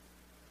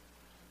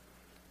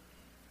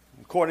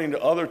According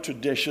to other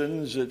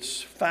traditions,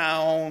 it's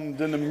found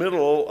in the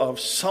middle of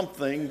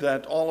something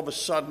that all of a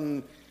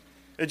sudden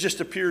it just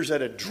appears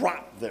that it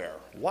dropped there.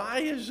 Why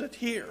is it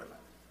here?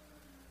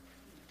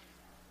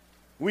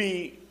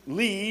 We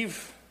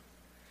leave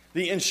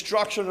the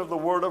instruction of the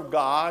Word of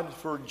God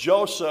for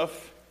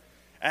Joseph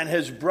and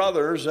his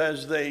brothers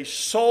as they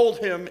sold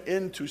him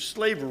into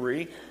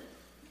slavery.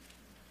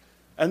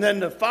 And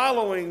then the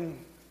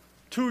following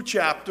 2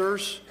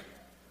 chapters,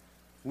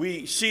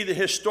 we see the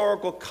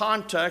historical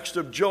context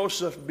of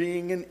Joseph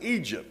being in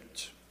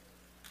Egypt.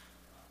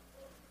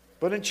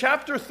 But in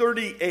chapter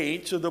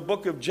 38 of the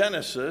book of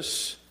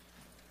Genesis,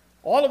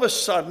 all of a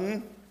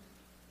sudden,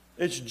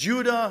 it's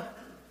Judah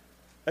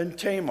and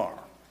Tamar.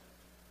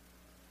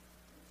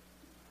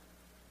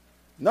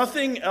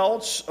 Nothing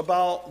else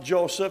about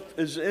Joseph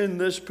is in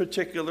this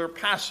particular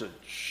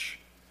passage.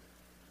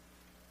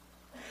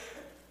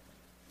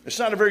 It's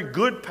not a very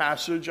good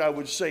passage, I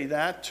would say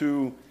that,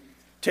 to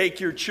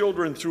take your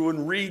children through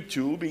and read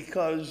to,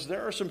 because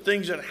there are some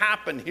things that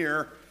happen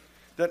here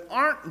that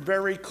aren't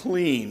very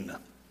clean.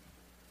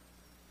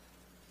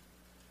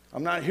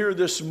 I'm not here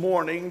this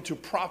morning to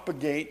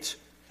propagate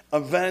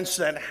events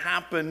that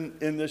happen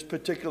in this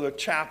particular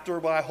chapter,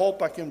 but I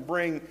hope I can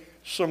bring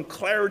some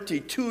clarity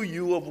to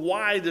you of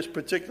why this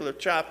particular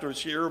chapter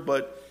is here.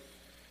 But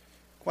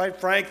quite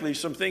frankly,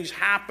 some things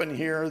happen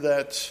here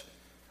that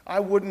I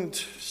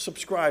wouldn't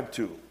subscribe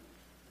to.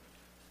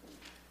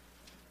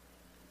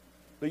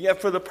 But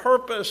yet, for the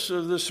purpose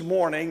of this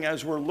morning,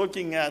 as we're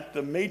looking at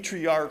the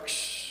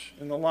matriarchs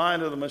in the line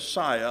of the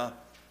Messiah,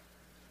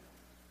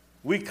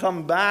 we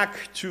come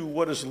back to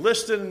what is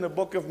listed in the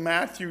book of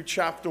Matthew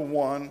chapter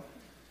 1,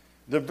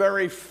 the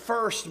very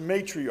first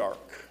matriarch.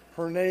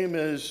 Her name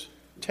is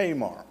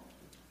Tamar.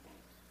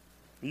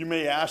 You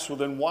may ask, well,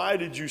 then why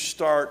did you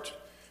start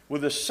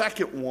with the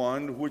second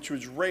one, which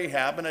was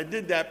Rahab? And I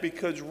did that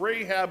because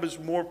Rahab is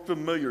more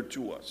familiar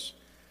to us.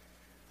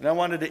 And I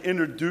wanted to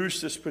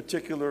introduce this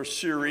particular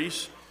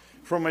series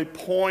from a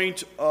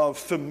point of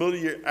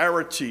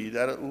familiarity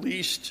that at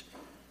least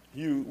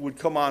you would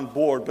come on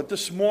board. But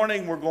this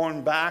morning we're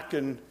going back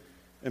and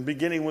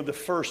beginning with the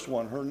first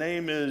one. Her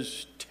name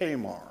is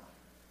Tamar.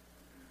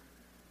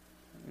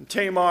 And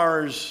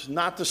Tamar is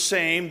not the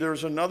same.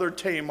 There's another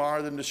Tamar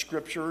in the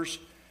scriptures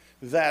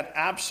that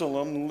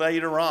Absalom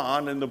later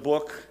on in the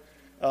book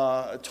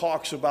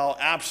talks about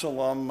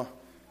Absalom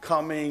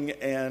coming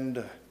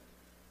and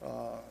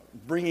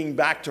bringing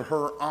back to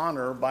her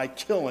honor by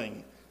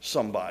killing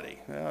somebody.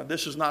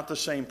 This is not the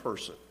same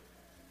person.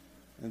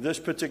 In this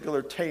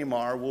particular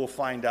Tamar, we'll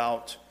find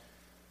out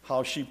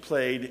how she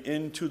played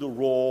into the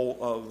role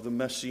of the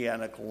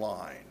Messianic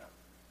line.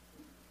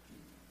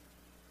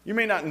 You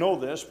may not know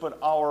this, but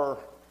our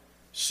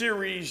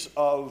series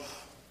of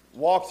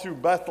Walk Through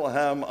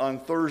Bethlehem on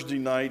Thursday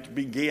night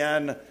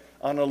began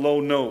on a low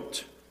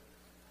note.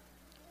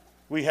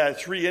 We had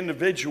 3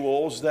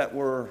 individuals that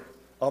were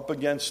up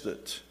against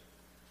it.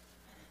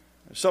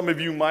 Some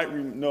of you might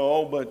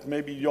know, but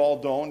maybe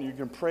y'all don't. You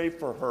can pray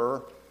for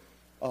her.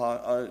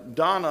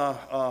 Donna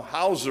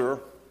Hauser,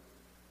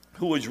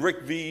 who was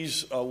Rick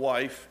V's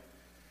wife,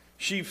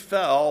 she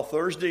fell.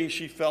 Thursday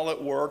she fell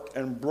at work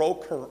and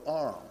broke her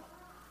arm,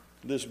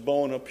 this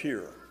bone up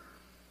here.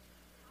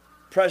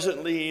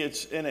 Presently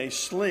it's in a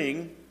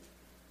sling,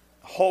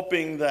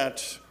 hoping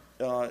that,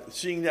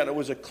 seeing that it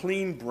was a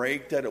clean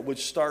break, that it would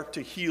start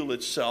to heal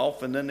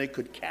itself and then they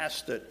could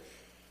cast it.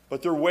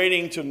 But they're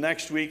waiting till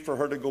next week for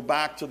her to go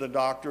back to the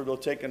doctor. They'll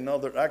take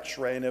another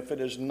x-ray, and if it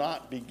is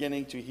not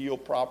beginning to heal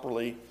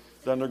properly,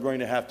 then they're going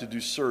to have to do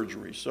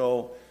surgery.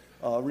 So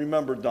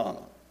remember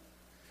Donna.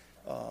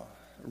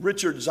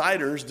 Richard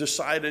Zeiders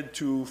decided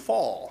to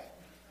fall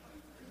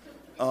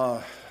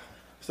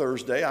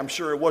Thursday. I'm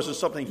sure it wasn't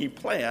something he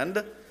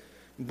planned,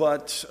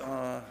 but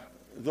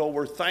though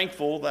we're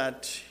thankful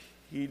that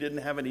he didn't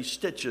have any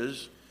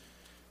stitches,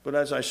 but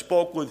as I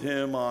spoke with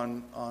him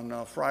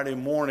on Friday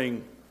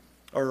morning,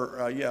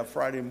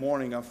 Friday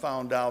morning, I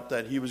found out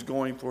that he was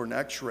going for an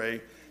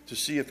x-ray to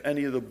see if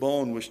any of the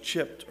bone was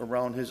chipped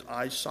around his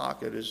eye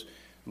socket.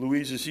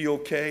 Louise, is he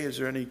okay? Is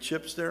there any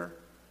chips there?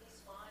 He's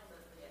fine, but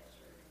the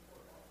x-ray report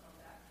won't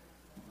come back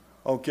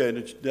till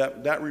tomorrow. Okay,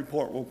 that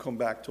report won't come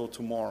back till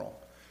tomorrow.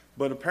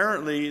 But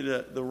apparently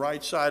the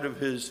right side of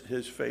his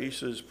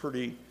face is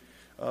pretty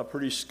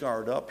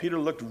scarred up. Peter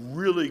looked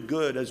really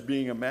good as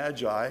being a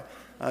magi,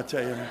 I'll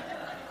tell you.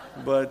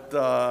 But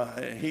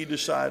he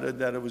decided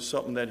that it was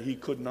something that he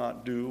could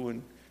not do,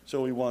 and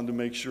so he wanted to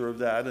make sure of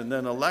that. And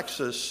then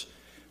Alexis,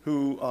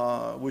 who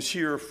was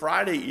here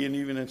Friday and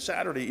even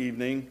Saturday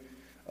evening,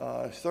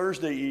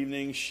 Thursday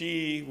evening,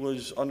 she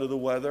was under the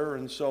weather,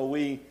 and so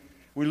we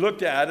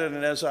looked at it,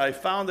 and as I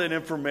found that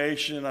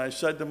information, I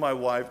said to my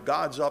wife,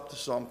 God's up to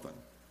something.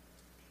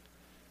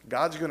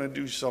 God's going to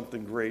do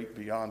something great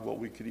beyond what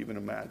we could even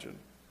imagine.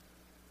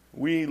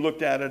 We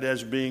looked at it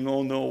as being,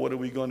 oh no, what are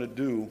we going to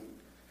do?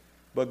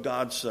 But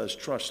God says,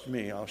 trust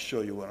me, I'll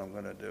show you what I'm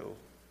going to do.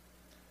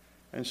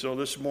 And so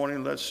this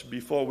morning,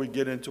 before we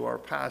get into our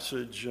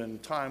passage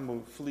and time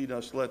will fleet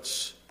us,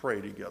 let's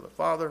pray together.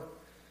 Father,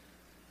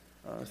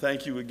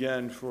 Thank you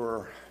again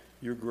for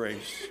your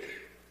grace.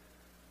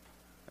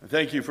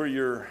 Thank you for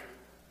your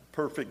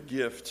perfect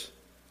gift,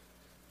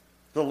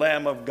 the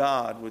Lamb of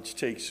God, which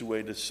takes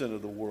away the sin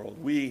of the world.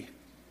 We,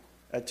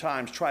 at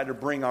times, try to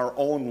bring our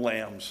own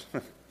lambs,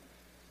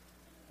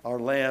 our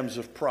lambs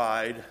of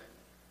pride,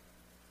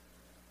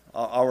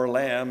 our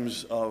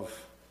lambs of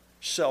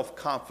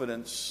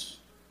self-confidence,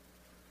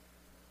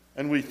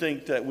 and we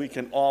think that we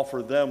can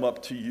offer them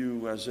up to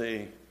you as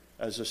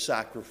a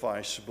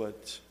sacrifice,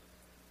 but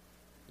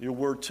your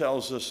word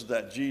tells us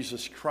that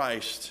Jesus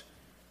Christ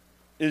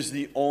is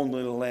the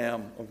only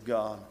Lamb of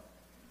God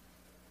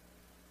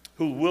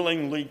who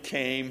willingly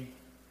came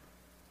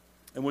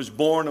and was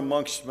born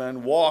amongst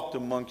men, walked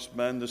amongst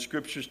men. The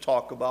scriptures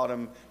talk about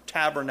him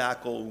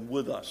tabernacled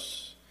with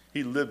us.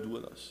 He lived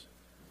with us.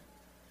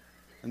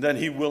 And then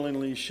he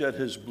willingly shed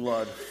his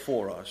blood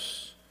for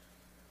us,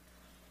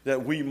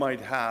 that we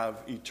might have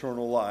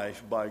eternal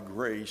life by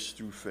grace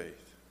through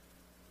faith.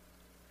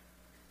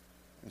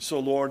 And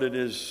so, Lord, it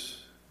is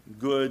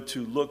good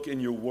to look in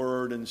your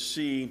word and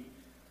see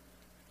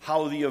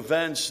how the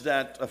events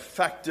that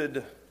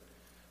affected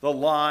the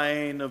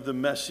line of the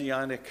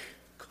Messianic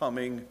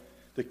coming,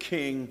 the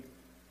King,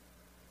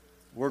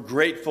 we're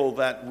grateful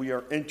that we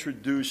are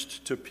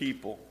introduced to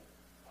people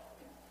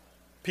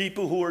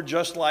who are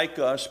just like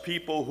us,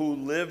 people who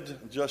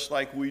lived just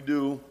like we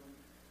do,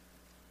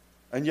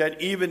 and yet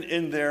even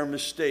in their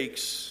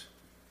mistakes,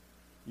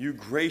 you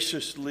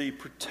graciously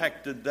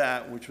protected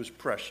that which was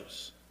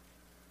precious.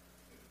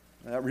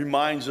 That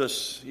reminds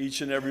us,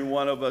 each and every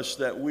one of us,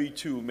 that we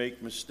too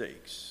make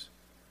mistakes.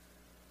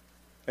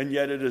 And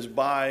yet it is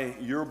by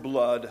your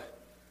blood,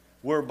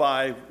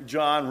 whereby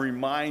John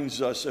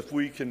reminds us, if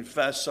we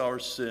confess our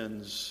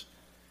sins,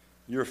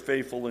 you're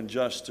faithful and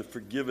just to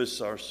forgive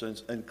us our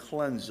sins and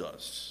cleanse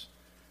us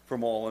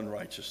from all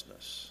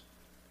unrighteousness.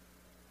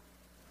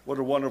 What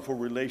a wonderful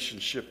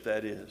relationship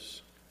that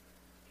is.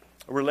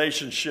 A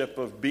relationship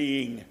of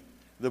being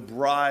the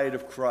bride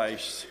of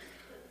Christ.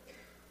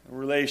 A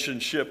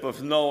relationship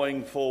of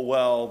knowing full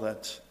well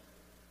that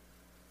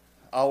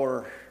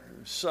our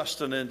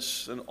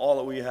sustenance and all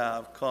that we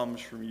have comes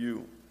from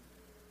you.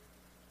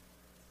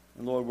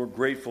 And Lord, we're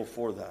grateful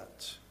for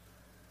that.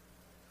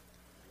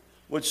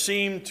 What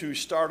seemed to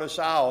start us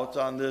out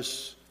on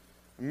this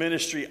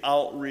ministry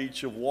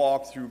outreach of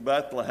walk through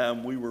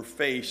Bethlehem, we were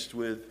faced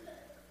with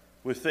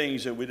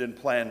things that we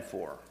didn't plan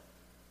for.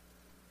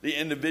 The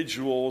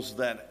individuals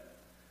that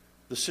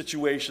the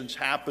situations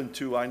happened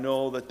to, I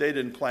know that they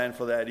didn't plan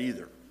for that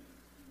either.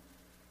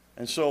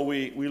 And so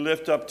we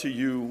lift up to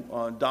you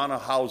Donna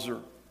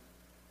Hauser.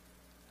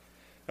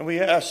 And we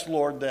ask,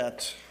 Lord,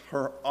 that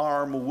her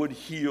arm would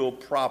heal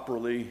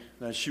properly,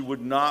 that she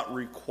would not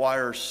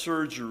require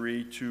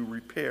surgery to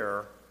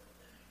repair.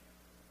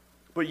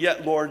 But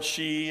yet, Lord,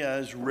 she,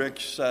 as Rick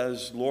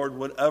says, Lord,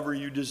 whatever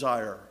you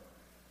desire,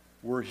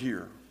 we're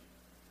here.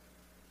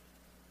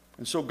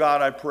 And so,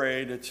 God, I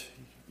pray that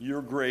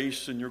your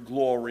grace and your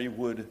glory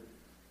would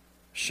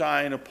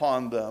shine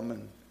upon them.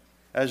 And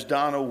as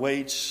Donna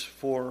waits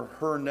for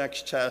her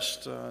next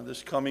test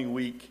this coming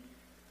week,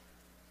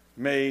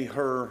 may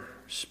her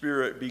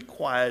spirit be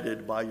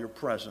quieted by your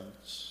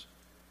presence.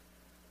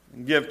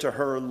 And give to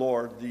her,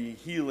 Lord, the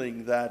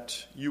healing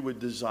that you would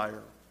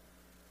desire.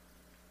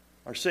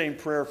 Our same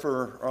prayer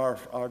for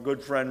our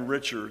good friend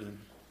Richard. And,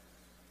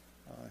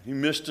 he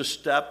missed a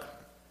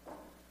step,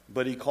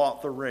 but he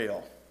caught the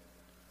rail.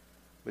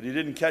 But he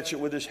didn't catch it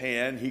with his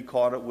hand. He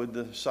caught it with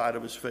the side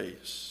of his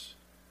face.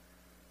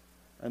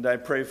 And I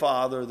pray,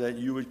 Father, that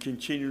you would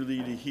continually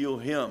to heal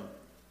him.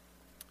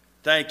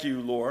 Thank you,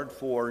 Lord,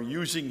 for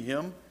using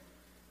him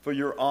for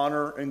your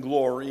honor and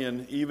glory.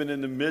 And even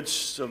in the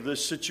midst of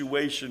this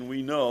situation,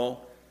 we know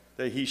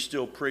that he's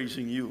still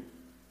praising you.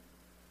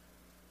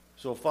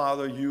 So,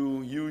 Father,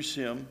 you use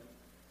him.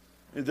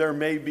 There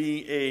may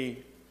be a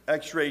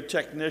x-ray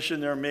technician,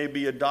 there may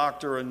be a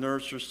doctor, a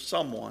nurse, or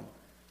someone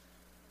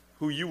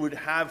who you would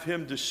have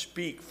him to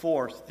speak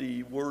forth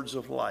the words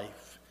of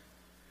life,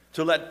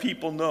 to let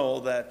people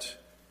know that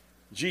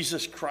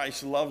Jesus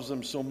Christ loves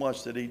them so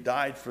much that he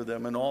died for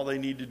them, and all they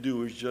need to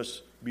do is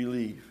just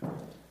believe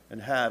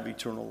and have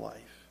eternal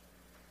life.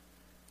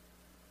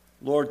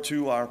 Lord,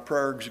 too, our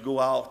prayers go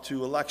out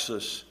to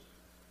Alexis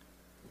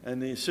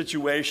and the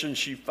situation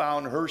she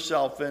found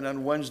herself in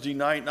on Wednesday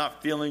night,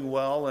 not feeling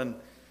well, and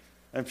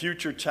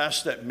future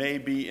tests that may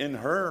be in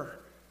her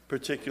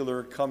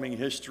particular coming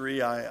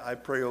history. I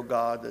pray, oh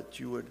God,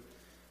 that you would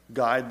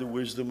guide the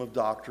wisdom of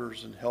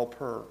doctors and help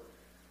her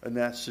in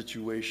that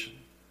situation.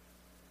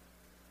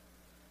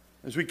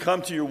 As we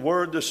come to your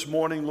word this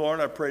morning, Lord,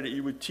 I pray that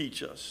you would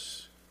teach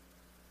us.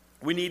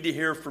 We need to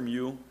hear from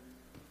you.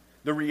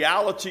 The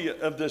reality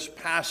of this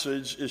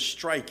passage is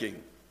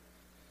striking.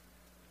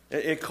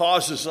 It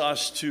causes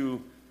us to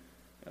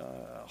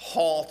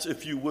halt,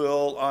 if you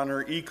will, on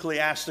our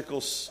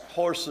ecclesiastical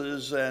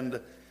horses and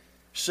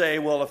say,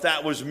 well, if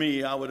that was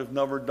me, I would have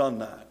never done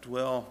that.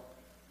 Well,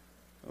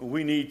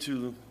 we need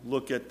to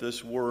look at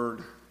this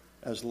word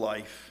as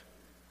life.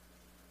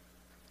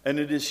 And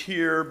it is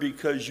here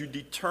because you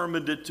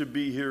determined it to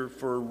be here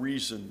for a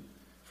reason,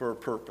 for a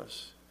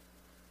purpose.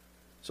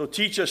 So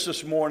teach us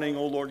this morning,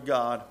 O Lord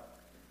God,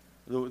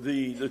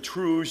 the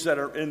truths that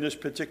are in this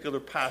particular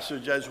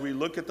passage as we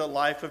look at the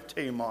life of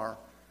Tamar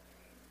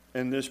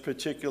and this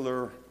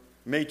particular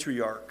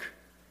matriarch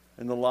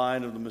in the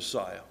line of the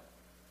Messiah.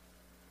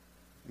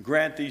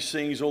 Grant these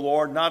things, O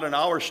Lord, not in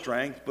our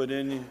strength, but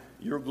in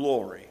your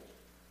glory.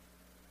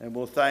 And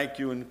we'll thank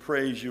you and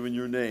praise you in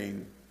your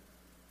name.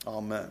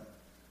 Amen.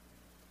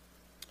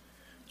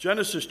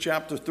 Genesis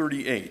chapter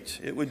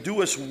 38. It would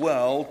do us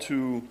well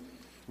to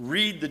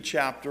read the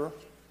chapter,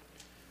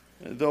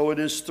 though it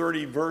is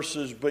 30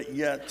 verses, but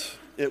yet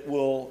it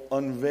will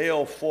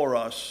unveil for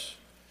us,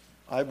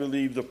 I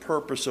believe, the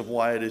purpose of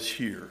why it is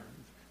here.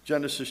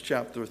 Genesis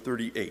chapter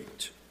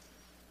 38.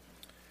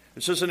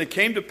 It says, "And it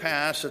came to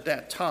pass at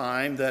that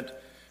time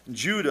that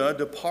Judah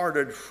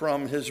departed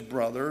from his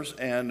brothers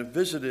and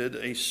visited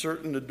a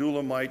certain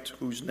Adulamite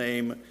whose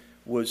name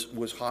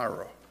was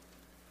Hira.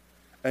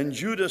 And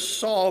Judah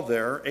saw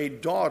there a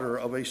daughter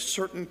of a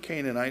certain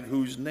Canaanite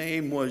whose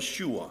name was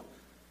Shua.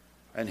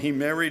 And he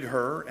married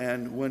her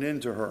and went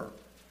into her.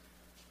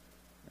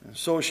 And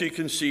so she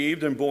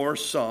conceived and bore a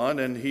son,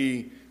 and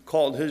he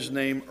called his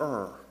name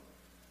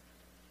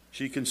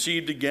She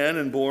conceived again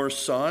and bore a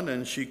son,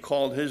 and she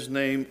called his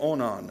name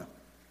Onan.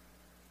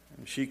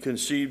 And she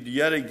conceived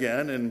yet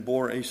again and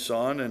bore a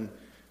son, and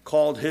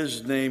called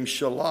his name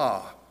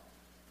Shelah.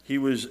 He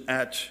was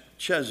at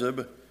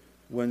Chezib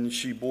when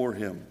she bore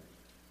him.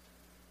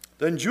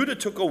 Then Judah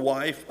took a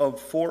wife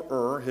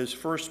for his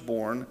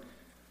firstborn,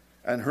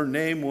 and her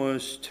name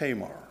was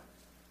Tamar.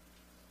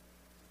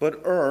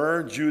 But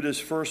Judah's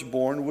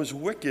firstborn, was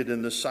wicked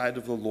in the sight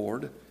of the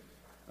Lord,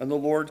 and the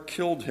Lord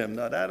killed him."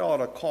 Now that ought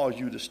to cause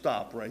you to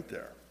stop right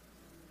there.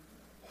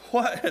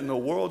 What in the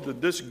world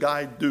did this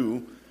guy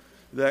do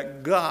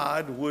that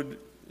God would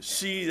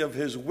see of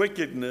his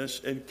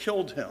wickedness and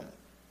killed him?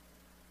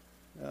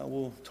 Now,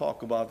 we'll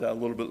talk about that a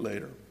little bit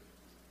later.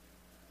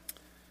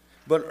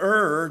 But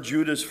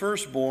Judah's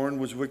firstborn,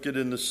 was wicked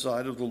in the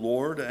sight of the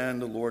Lord,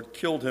 and the Lord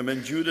killed him.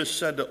 And Judah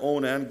said to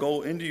Onan,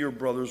 "Go into your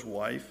brother's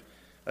wife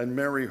and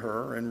marry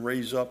her and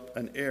raise up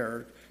an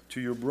heir to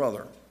your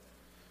brother."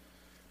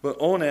 But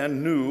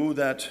Onan knew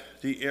that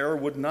the heir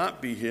would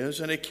not be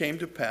his, and it came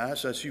to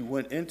pass, as he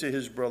went into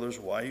his brother's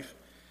wife,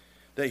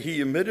 that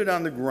he emitted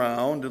on the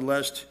ground,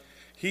 lest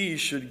he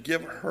should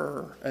give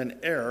her an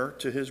heir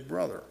to his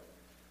brother.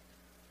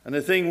 And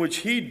the thing which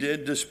he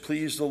did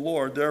displeased the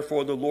Lord,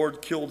 therefore the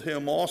Lord killed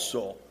him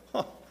also.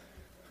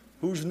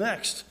 Who's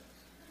next?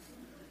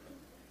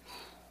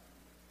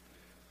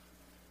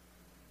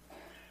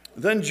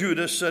 Then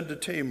Judah said to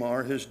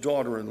Tamar, his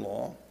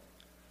daughter-in-law,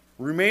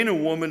 "Remain a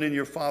woman in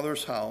your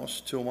father's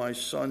house till my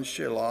son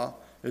Shelah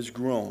is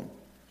grown."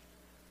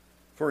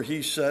 For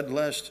he said,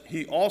 lest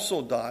he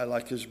also die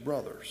like his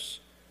brothers.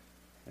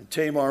 And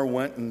Tamar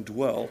went and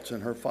dwelt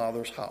in her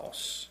father's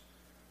house.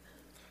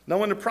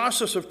 Now in the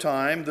process of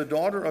time, the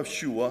daughter of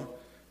Shua,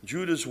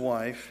 Judah's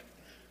wife,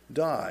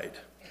 died.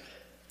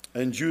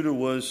 And Judah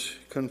was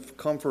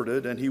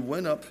comforted, and he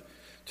went up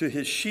to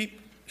his sheep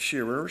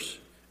shearers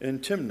in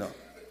Timnah,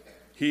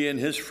 he and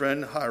his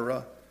friend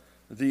Hira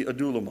the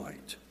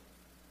Adulamite.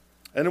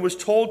 And it was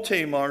told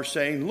Tamar,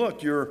 saying,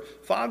 "Look, your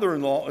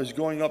father-in-law is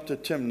going up to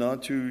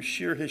Timnah to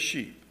shear his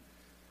sheep."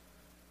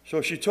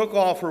 So she took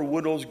off her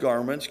widow's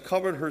garments,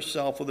 covered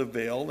herself with a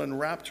veil, and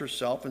wrapped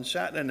herself, and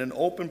sat in an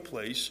open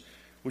place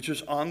which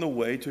is on the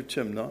way to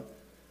Timnah.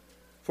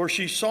 For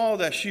she saw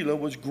that Shelah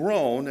was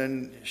grown,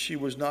 and she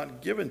was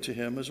not given to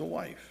him as a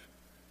wife.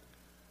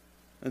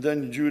 And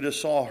then Judah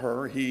saw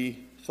her.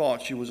 He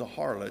thought she was a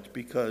harlot,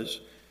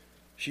 because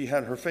she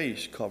had her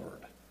face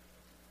covered.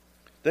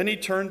 Then he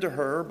turned to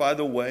her by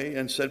the way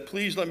and said,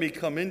 "Please let me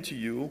come in to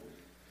you,"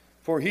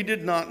 for he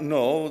did not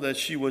know that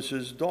she was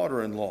his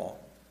daughter-in-law.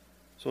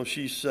 So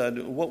she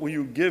said, "What will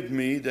you give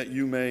me that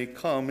you may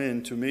come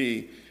in to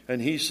me?"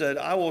 And he said,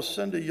 "I will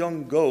send a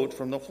young goat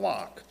from the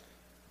flock."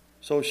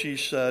 So she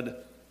said,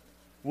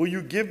 "Will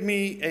you give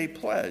me a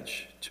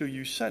pledge till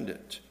you send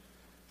it?"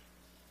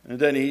 And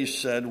then he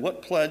said,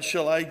 "What pledge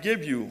shall I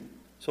give you?"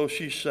 So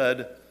she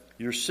said,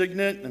 "Your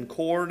signet and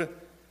cord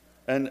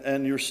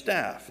and your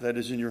staff that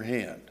is in your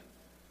hand."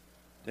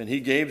 Then he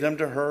gave them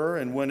to her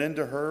and went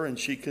into her, and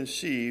she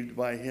conceived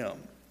by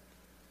him.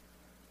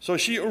 So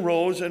she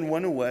arose and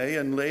went away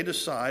and laid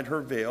aside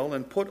her veil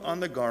and put on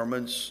the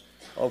garments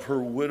of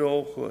her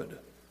widowhood.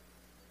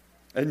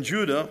 And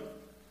Judah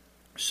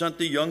sent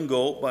the young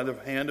goat by the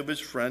hand of his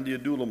friend the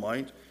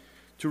Adulamite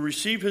to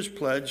receive his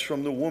pledge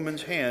from the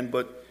woman's hand,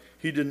 but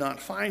he did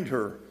not find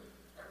her.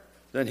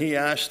 Then he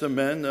asked the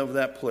men of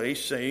that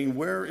place, saying,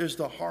 "Where is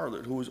the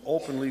harlot who was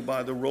openly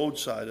by the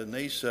roadside?" And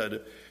they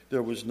said,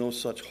 "There was no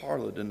such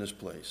harlot in this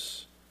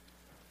place."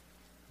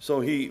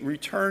 So he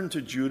returned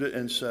to Judah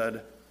and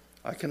said,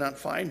 "I cannot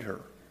find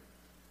her."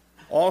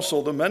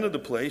 Also, the men of the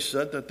place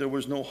said that there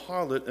was no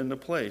harlot in the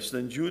place.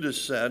 Then Judah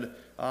said,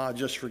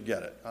 just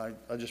forget it.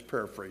 I just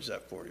paraphrase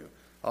that for you.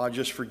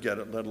 Just forget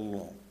it, let it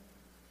alone.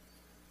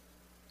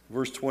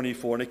 Verse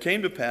 24, and it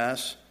came to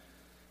pass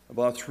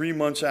about 3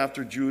 months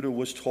after Judah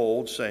was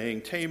told,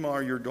 saying,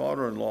 Tamar, your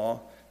daughter-in-law,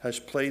 has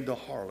played the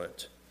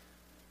harlot.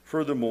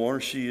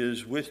 Furthermore, she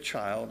is with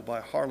child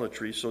by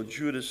harlotry. So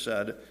Judah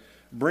said,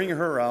 bring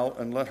her out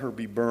and let her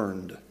be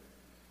burned.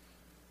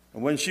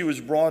 And when she was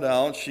brought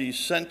out, she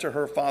sent to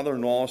her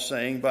father-in-law,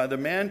 saying, by the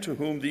man to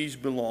whom these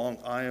belong,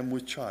 I am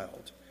with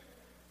child.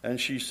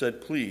 And she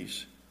said,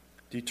 please,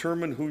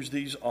 determine whose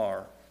these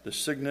are, the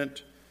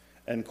signet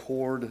and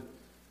cord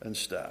and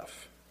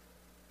staff.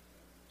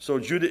 So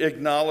Judah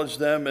acknowledged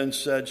them and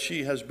said,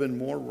 she has been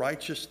more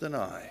righteous than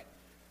I,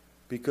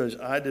 because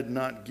I did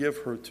not give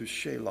her to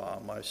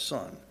Shelah, my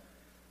son,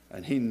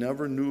 and he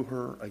never knew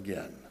her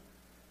again.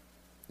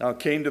 Now it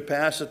came to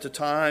pass at the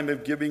time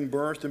of giving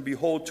birth, and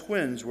behold,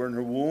 twins were in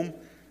her womb.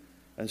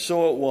 And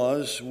so it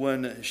was,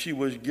 when she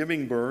was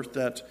giving birth,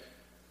 that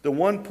the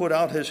one put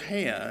out his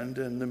hand,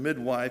 and the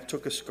midwife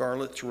took a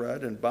scarlet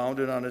thread and bound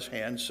it on his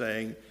hand,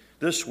 saying,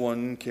 this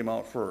one came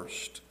out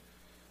first.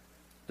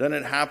 Then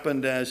it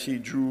happened as he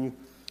drew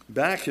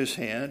back his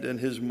hand, and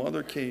his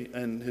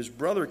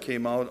brother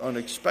came out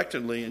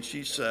unexpectedly, and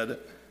she said,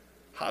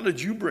 how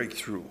did you break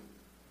through?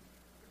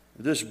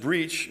 This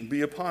breach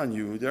be upon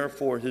you.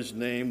 Therefore his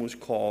name was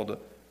called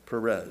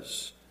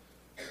Perez.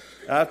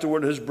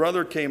 Afterward his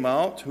brother came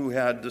out, who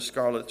had the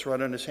scarlet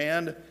thread in his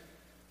hand,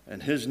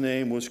 and his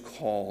name was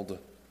called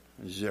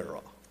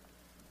Zerah.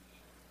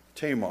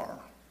 Tamar,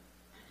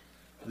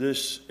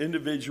 this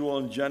individual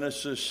in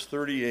Genesis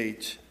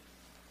 38,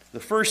 the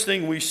first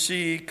thing we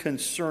see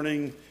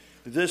concerning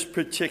this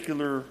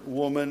particular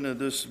woman,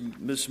 this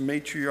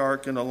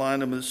matriarch in the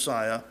line of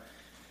Messiah,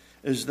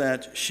 is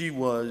that she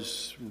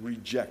was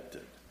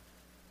rejected.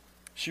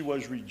 She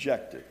was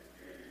rejected.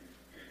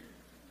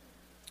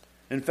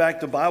 In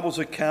fact, the Bible's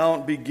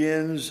account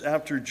begins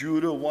after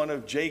Judah, one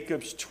of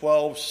Jacob's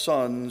 12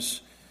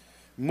 sons,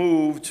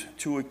 moved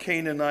to a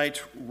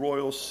Canaanite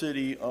royal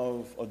city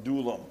of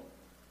Adullam.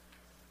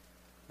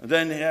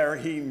 Then there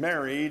he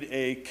married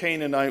a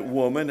Canaanite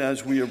woman,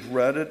 as we have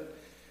read it,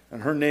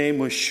 and her name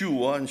was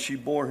Shua, and she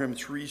bore him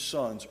 3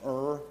 sons,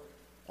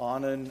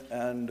 Onan,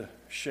 and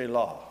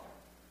Shelah.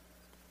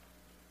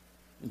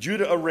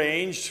 Judah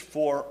arranged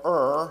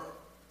for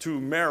to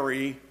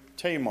marry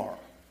Tamar.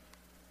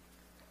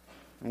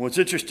 And what's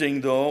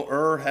interesting,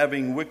 though,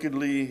 having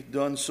wickedly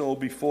done so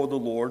before the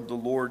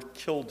Lord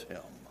killed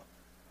him.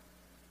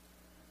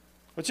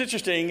 What's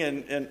interesting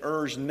in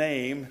Er's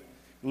name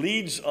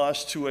leads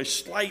us to a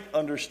slight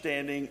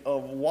understanding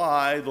of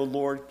why the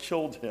Lord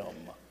killed him.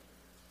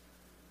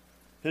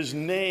 His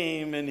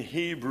name in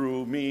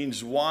Hebrew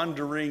means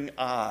wandering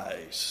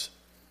eyes.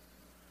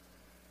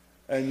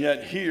 And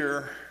yet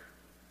here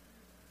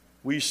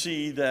we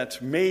see that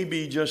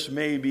maybe, just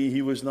maybe,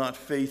 he was not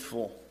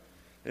faithful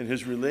in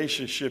his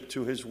relationship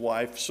to his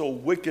wife so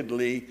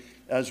wickedly,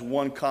 as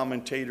one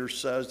commentator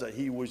says, that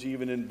he was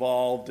even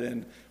involved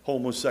in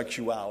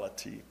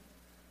homosexuality.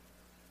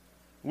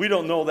 We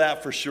don't know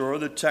that for sure.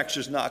 The text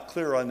is not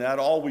clear on that.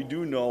 All we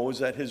do know is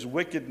that his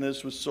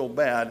wickedness was so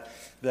bad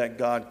that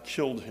God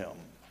killed him.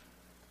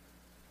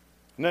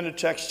 And then the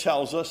text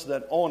tells us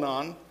that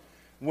Onan,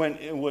 when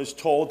it was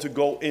told to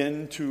go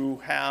in to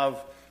have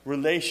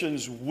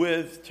relations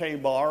with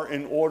Tamar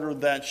in order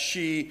that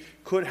she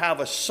could have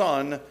a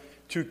son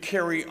to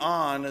carry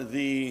on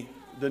the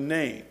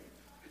name.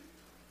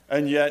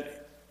 And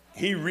yet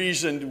he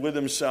reasoned with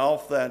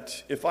himself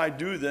that if I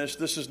do this,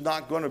 this is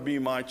not going to be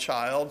my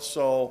child,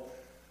 so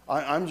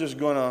I'm just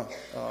going to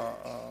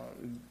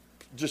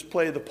just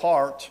play the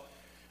part.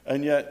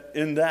 And yet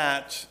in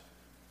that,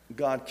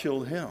 God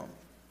killed him.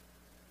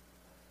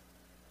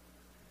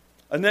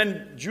 And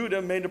then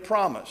Judah made a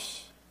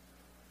promise.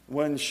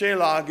 When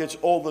Shelah gets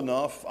old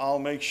enough, I'll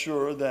make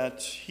sure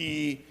that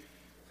he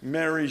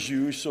marries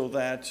you so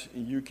that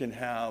you can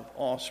have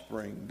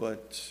offspring.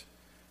 But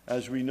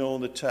as we know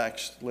in the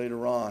text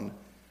later on,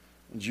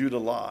 Judah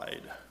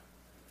lied.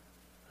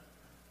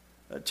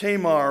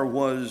 Tamar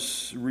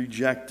was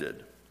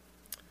rejected.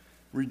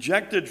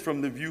 Rejected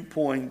from the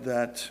viewpoint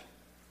that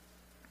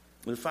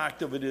the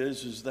fact of it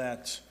is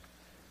that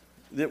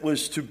it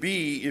was to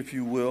be, if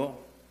you will,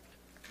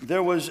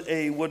 there was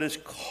what is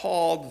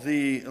called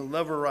the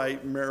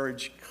Levirate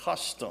marriage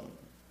custom,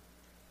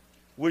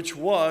 which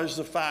was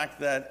the fact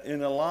that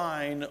in a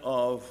line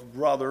of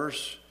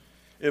brothers,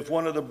 if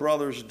one of the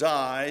brothers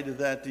died,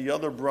 that the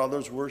other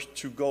brothers were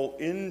to go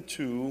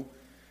into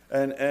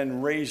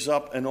and raise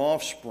up an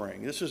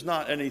offspring. This is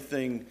not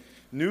anything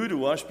new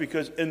to us,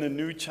 because in the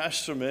New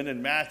Testament,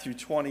 in Matthew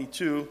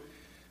 22,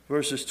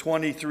 verses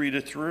 23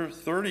 to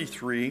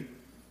 33,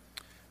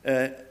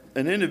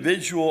 an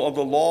individual of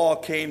the law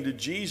came to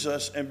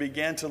Jesus and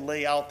began to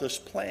lay out this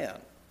plan.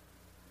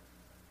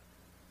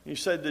 He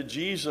said to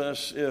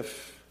Jesus,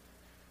 if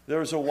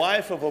there's a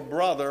wife of a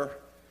brother,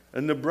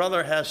 and the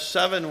brother has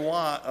 7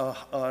 wives,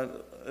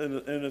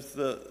 and if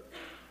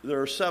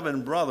there are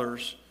 7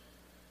 brothers,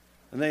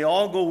 and they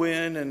all go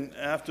in, and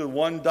after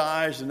one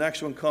dies, the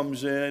next one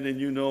comes in, and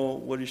you know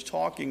what he's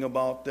talking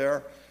about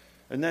there.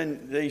 And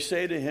then they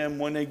say to him,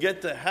 when they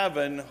get to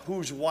heaven,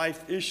 whose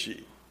wife is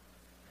she?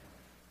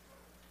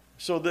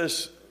 So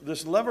this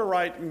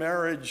Levirate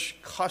marriage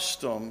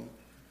custom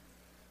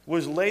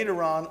was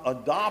later on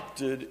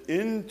adopted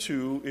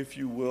into, if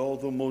you will,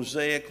 the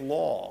Mosaic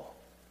law.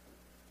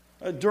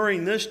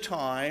 During this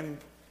time,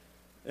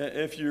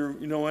 if you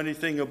know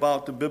anything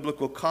about the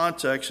biblical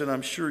context, and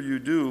I'm sure you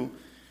do,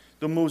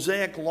 the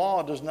Mosaic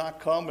law does not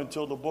come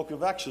until the book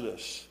of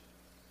Exodus.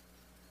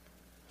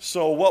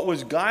 So what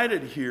was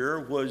guided here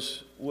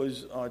was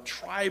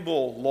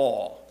tribal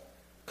law,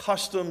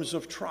 customs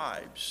of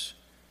tribes.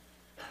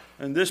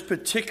 In this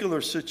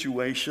particular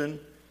situation,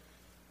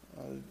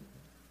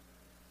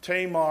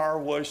 Tamar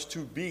was to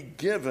be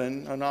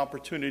given an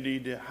opportunity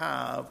to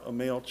have a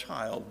male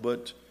child,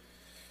 but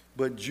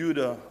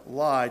Judah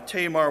lied.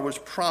 Tamar was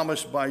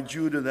promised by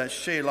Judah that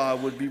Shelah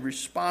would be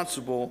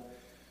responsible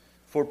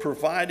for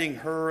providing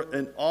her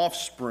an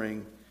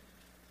offspring.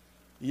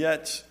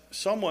 Yet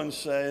someone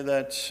say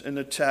that in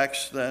the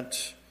text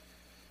that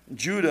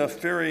Judah,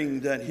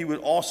 fearing that he would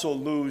also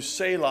lose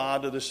Selah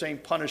to the same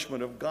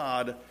punishment of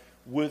God,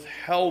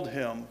 withheld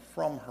him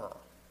from her.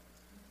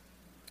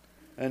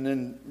 And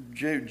then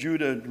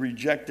Judah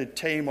rejected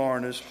Tamar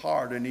in his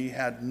heart, and he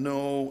had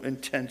no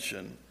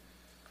intention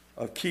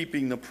of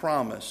keeping the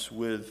promise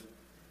with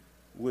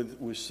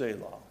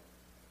Selah.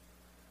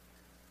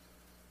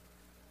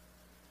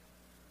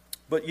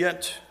 But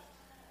yet,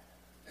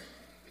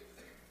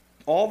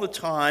 all the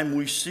time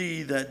we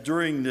see that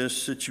during this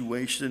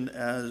situation,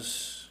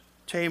 as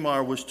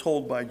Tamar was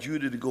told by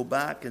Judah to go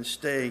back and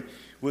stay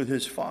with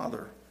his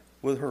father,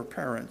 with her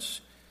parents,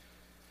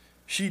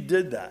 she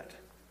did that,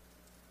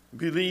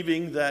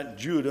 believing that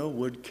Judah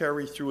would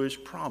carry through his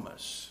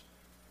promise.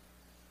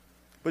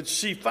 But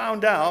she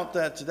found out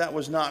that that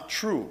was not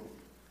true.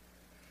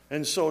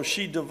 And so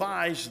she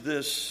devised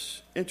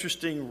this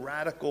interesting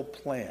radical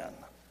plan.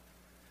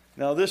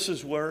 Now, this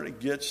is where it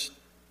gets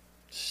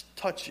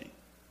touchy.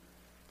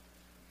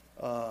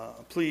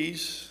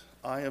 Please,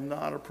 I am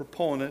not a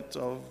proponent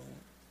of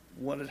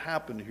what had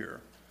happened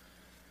here.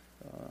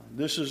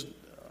 This is,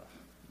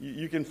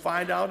 you can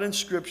find out in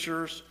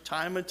scriptures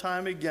time and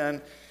time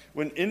again,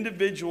 when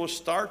individuals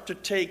start to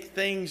take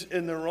things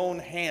in their own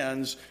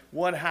hands,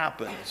 what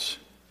happens?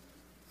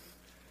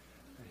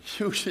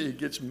 Usually it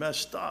gets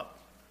messed up.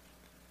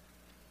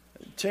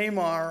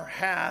 Tamar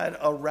had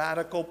a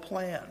radical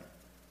plan.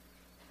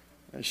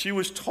 And she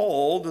was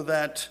told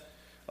that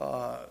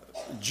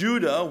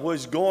Judah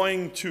was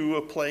going to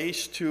a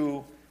place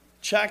to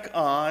check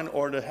on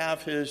or to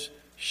have his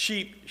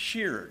sheep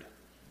sheared.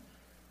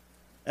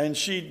 And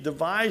she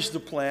devised the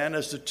plan,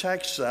 as the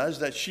text says,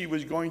 that she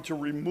was going to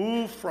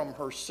remove from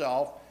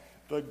herself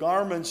the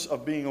garments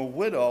of being a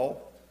widow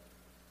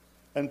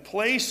and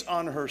place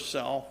on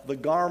herself the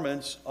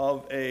garments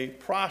of a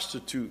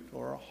prostitute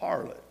or a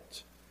harlot.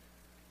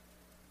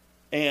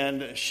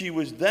 And she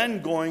was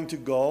then going to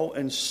go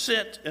and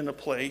sit in a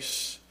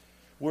place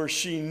where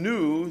she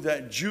knew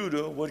that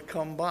Judah would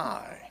come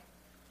by.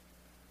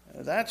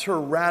 That's her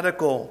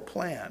radical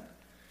plan.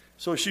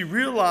 So she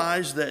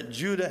realized that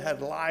Judah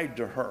had lied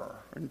to her.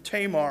 And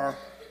Tamar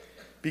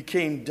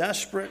became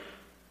desperate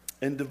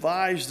and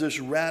devised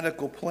this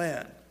radical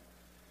plan.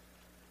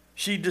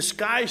 She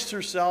disguised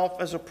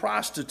herself as a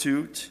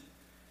prostitute.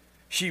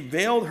 She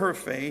veiled her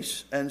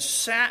face and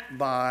sat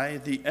by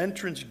the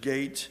entrance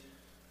gate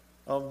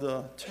of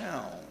the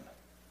town.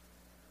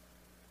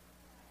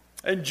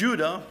 And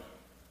Judah,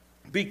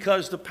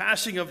 because the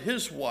passing of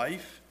his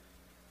wife,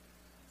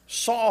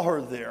 saw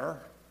her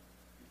there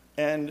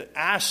and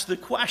asked the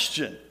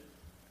question,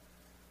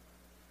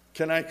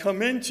 can I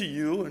come into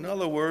you? In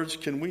other words,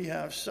 can we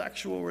have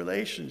sexual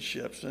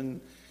relationships?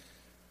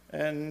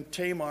 And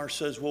Tamar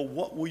says, well,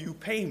 what will you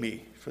pay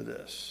me for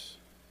this?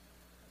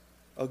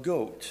 A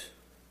goat.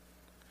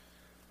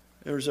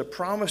 There's a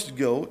promised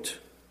goat,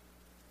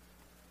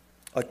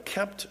 a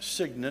kept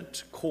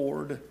signet,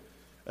 cord,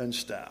 and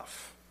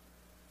staff.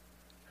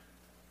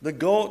 The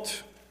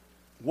goat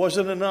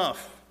wasn't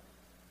enough.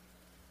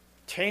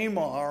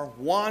 Tamar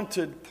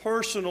wanted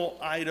personal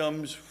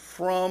items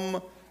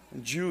from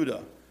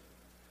Judah.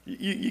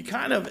 You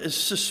kind of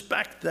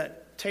suspect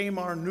that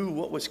Tamar knew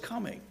what was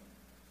coming.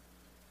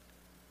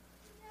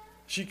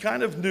 She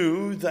kind of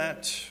knew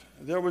that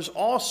there was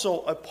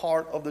also a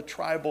part of the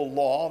tribal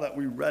law that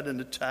we read in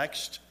the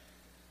text,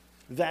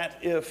 that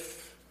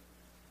if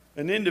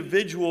an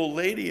individual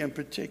lady in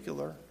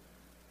particular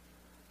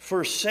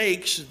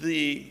forsakes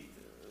the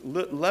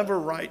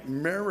Levirate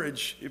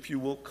marriage, if you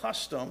will,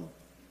 custom,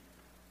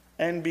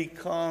 and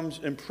becomes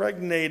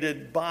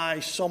impregnated by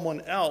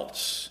someone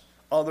else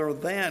other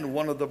than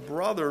one of the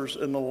brothers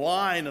in the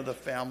line of the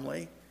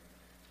family,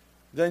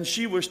 then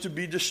she was to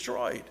be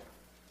destroyed.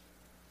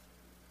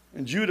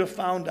 And Judah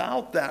found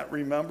out that,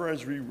 remember,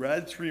 as we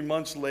read 3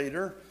 months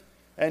later,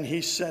 and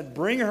he said,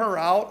 bring her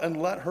out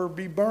and let her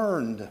be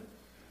burned.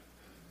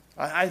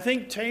 I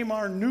think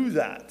Tamar knew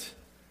that.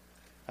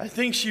 I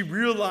think she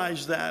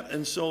realized that,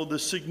 and so the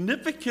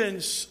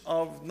significance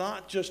of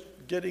not just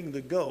getting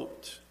the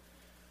goat,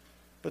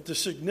 But the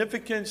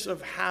significance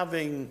of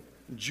having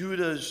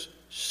Judah's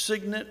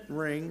signet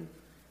ring,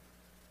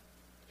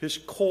 his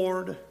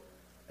cord,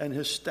 and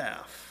his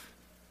staff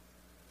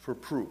for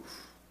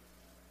proof.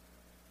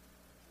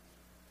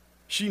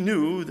 She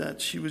knew that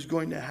she was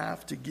going to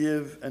have to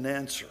give an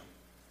answer.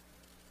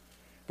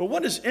 But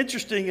what is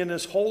interesting in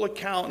this whole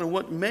account and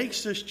what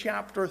makes this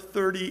chapter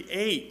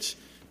 38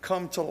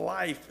 come to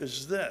life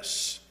is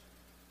this,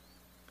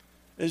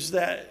 is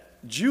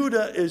that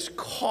Judah is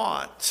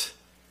caught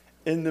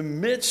in the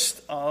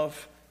midst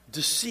of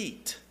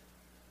deceit.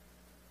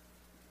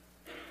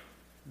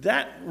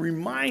 That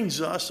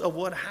reminds us of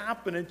what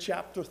happened in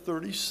chapter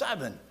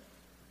 37,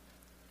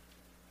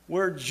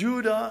 where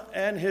Judah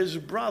and his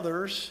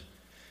brothers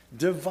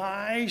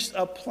devised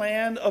a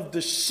plan of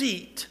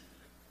deceit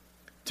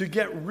to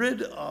get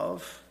rid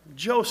of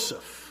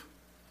Joseph.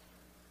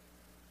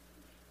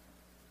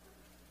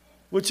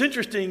 What's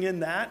interesting in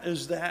that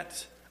is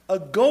that a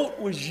goat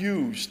was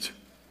used.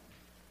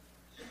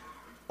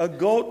 A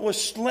goat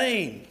was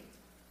slain.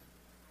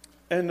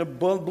 And the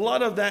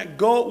blood of that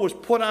goat was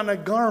put on a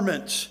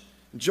garment,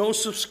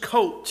 Joseph's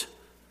coat.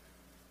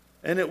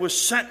 And it was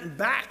sent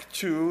back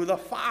to the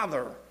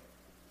father,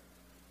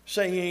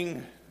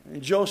 saying,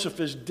 Joseph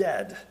is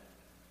dead.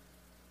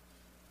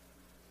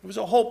 It was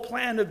a whole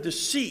plan of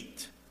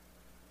deceit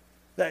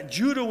that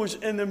Judah was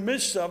in the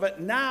midst of it.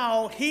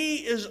 Now he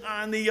is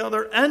on the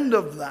other end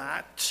of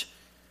that.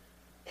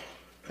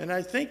 And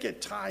I think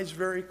it ties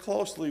very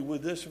closely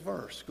with this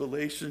verse,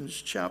 Galatians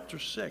chapter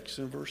 6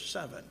 and verse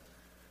 7.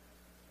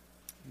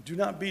 Do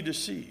not be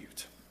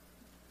deceived.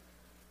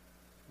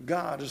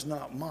 God is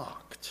not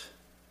mocked.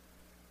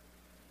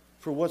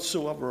 For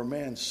whatsoever a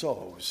man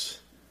sows,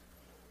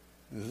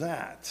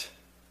 that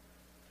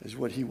is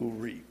what he will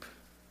reap.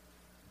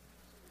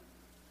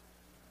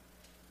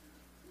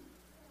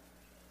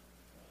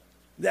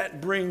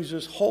 That brings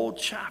this whole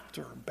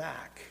chapter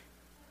back.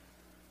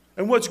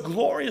 And what's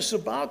glorious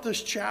about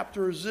this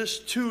chapter is this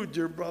too,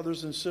 dear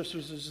brothers and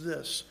sisters,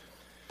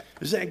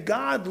 is that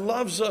God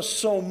loves us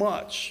so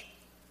much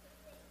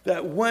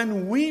that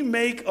when we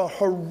make a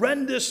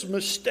horrendous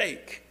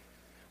mistake,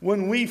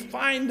 when we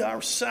find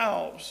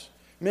ourselves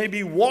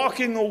maybe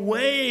walking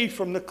away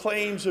from the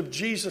claims of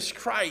Jesus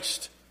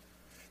Christ,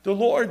 the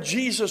Lord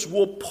Jesus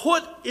will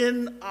put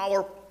in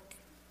our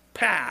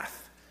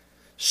path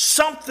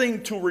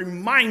something to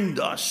remind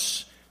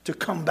us to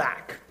come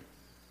back.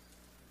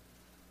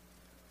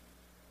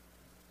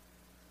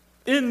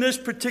 In this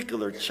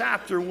particular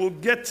chapter, we'll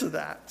get to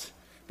that.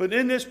 But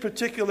in this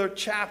particular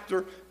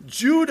chapter,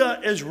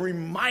 Judah is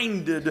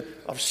reminded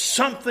of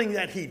something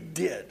that he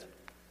did.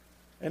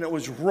 And it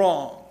was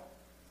wrong.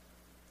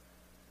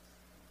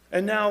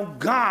 And now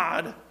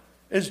God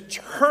is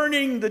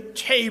turning the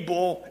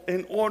table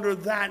in order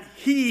that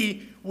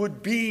he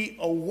would be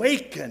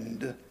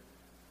awakened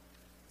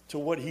to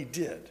what he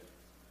did.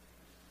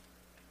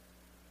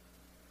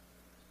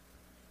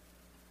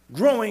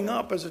 Growing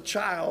up as a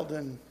child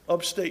in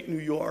upstate New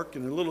York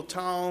in a little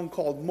town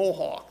called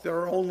Mohawk, there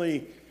are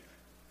only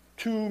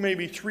 2,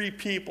 maybe 3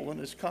 people in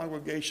this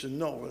congregation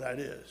know where that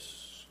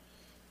is.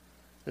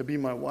 That'd be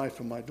my wife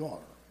and my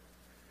daughter.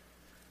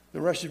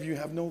 The rest of you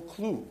have no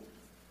clue.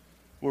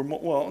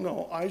 Well,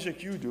 no,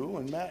 Isaac, you do,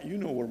 and Matt, you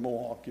know where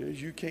Mohawk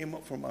is. You came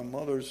up for my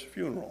mother's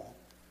funeral.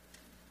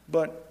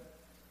 But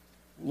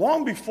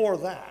long before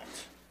that,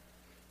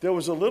 there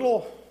was a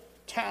little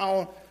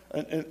town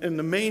in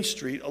the main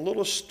street, a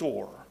little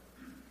store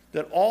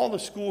that all the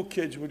school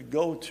kids would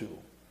go to.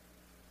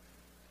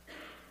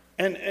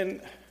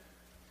 And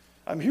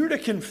I'm here to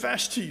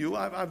confess to you,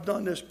 I've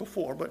done this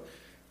before, but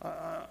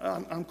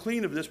I'm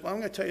clean of this, but I'm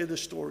going to tell you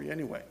this story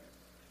anyway.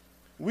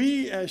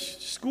 We as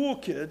school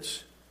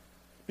kids,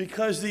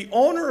 because the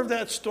owner of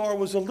that store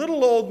was a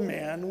little old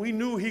man, we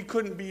knew he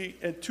couldn't be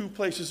at 2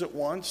 places at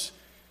once.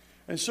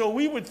 And so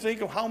we would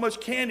think of how much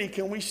candy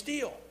can we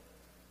steal.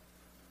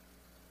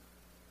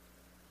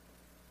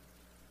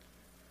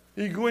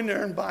 You go in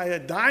there and buy a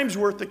dime's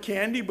worth of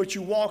candy, but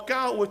you walk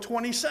out with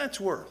 20 cents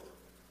worth.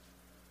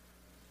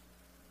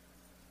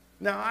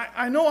 Now,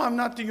 I know I'm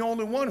not the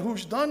only one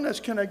who's done this.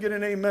 Can I get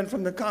an amen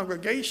from the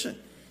congregation?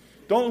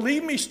 Don't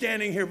leave me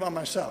standing here by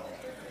myself.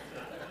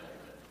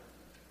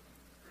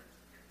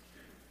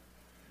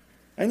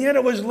 And yet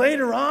it was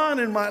later on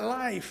in my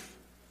life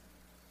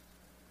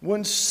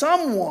when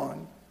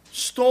someone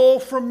stole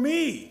from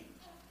me.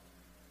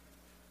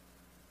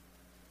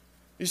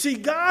 You see,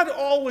 God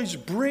always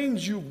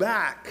brings you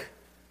back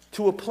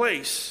to a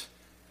place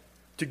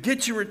to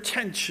get your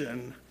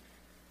attention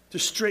to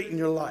straighten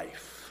your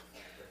life.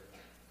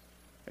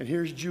 And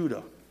here's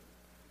Judah.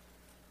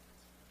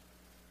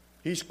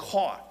 He's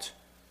caught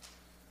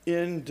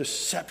in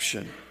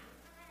deception.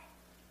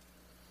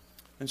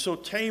 And so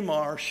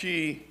Tamar,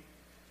 she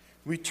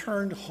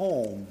returned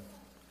home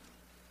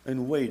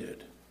and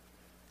waited.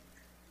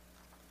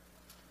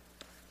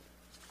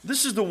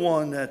 This is the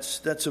one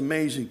that's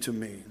amazing to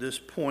me. This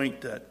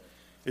point that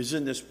is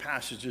in this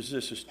passage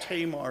is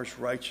Tamar's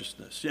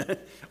righteousness.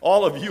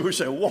 All of you are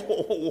saying,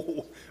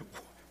 whoa,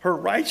 her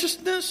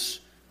righteousness?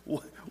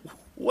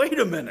 Wait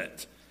a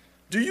minute.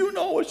 Do you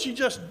know what she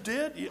just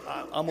did?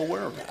 I'm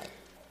aware of that.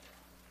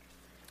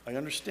 I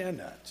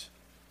understand that.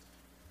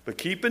 But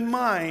keep in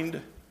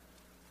mind,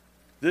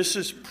 this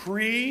is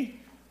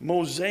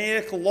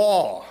pre-Mosaic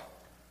law.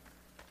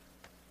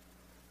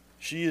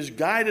 She is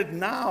guided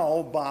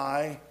now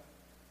by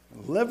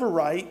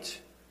Levirate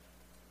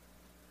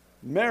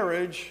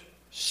marriage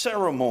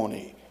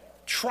ceremony,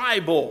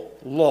 tribal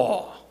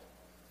law.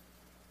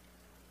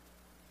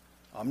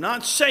 I'm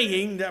not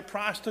saying that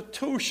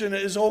prostitution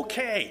is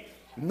okay.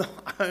 No,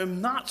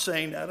 I'm not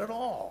saying that at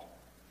all.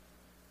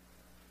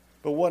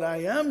 But what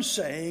I am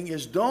saying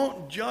is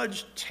don't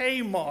judge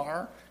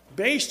Tamar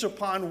based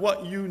upon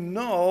what you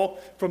know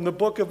from the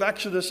book of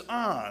Exodus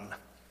on.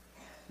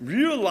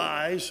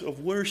 Realize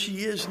of where she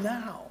is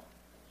now.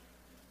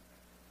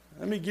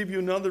 Let me give you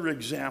another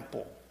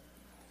example.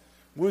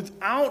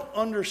 Without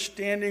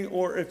understanding,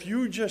 or if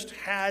you just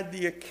had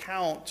the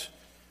account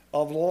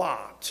of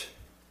Lot,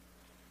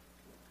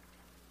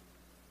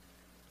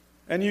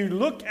 and you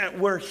look at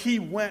where he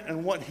went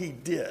and what he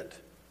did,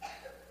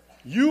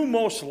 you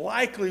most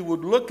likely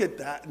would look at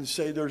that and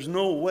say, there's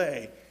no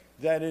way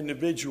that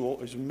individual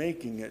is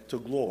making it to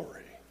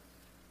glory.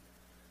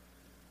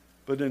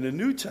 But in the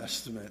New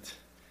Testament,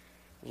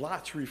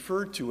 Lot's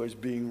referred to as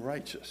being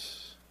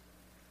righteous.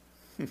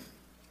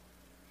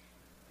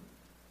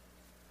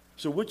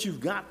 So what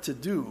you've got to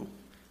do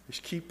is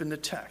keep in the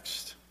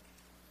text.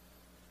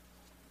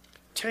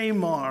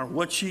 Tamar,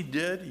 what she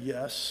did,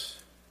 yes,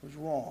 was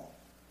wrong.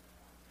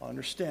 I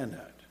understand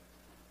that.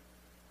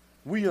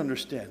 We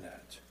understand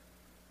that.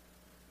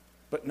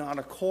 But not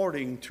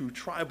according to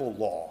tribal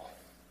law.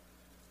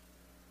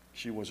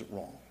 She wasn't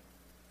wrong.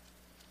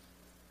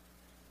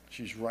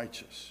 She's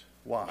righteous.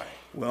 Why?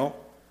 Well,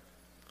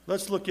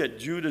 let's look at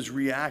Judah's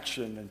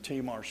reaction and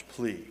Tamar's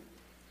plea.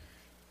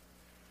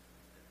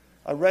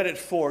 I read it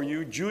for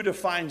you. Judah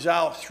finds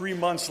out 3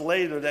 months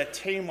later that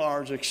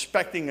Tamar is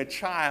expecting a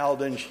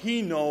child, and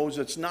he knows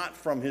it's not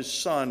from his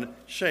son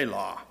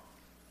Shelah.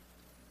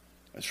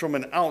 It's from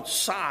an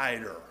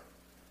outsider.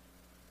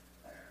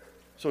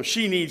 So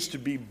she needs to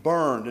be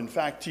burned. In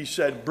fact, he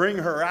said, bring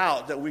her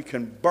out that we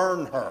can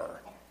burn her.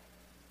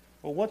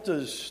 Well, what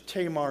does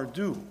Tamar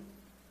do?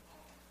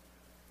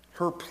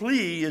 Her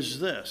plea is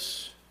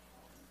this: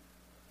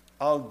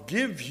 I'll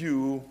give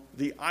you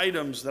the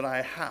items that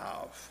I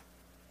have.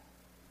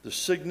 The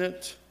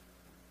signet,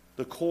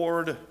 the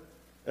cord,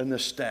 and the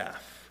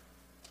staff.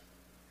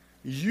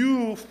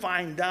 You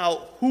find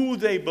out who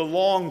they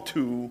belong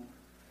to,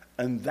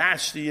 and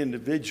that's the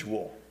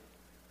individual's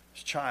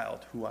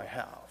child who I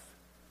have.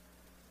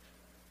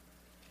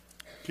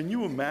 Can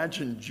you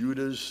imagine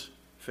Judah's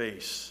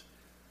face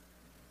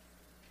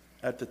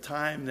at the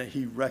time that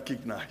he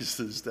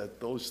recognizes that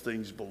those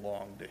things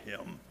belong to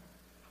him?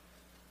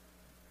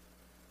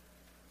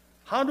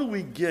 How do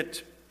we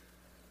get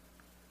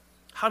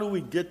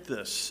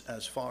this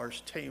as far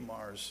as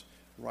Tamar's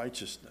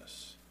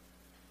righteousness?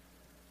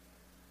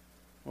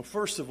 Well,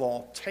 first of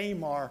all,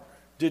 Tamar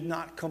did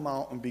not come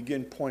out and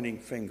begin pointing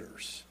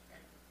fingers.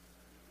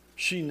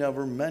 She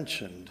never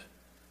mentioned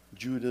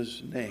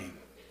Judah's name.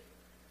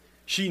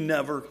 She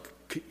never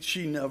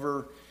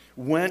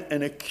went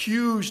and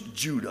accused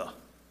Judah.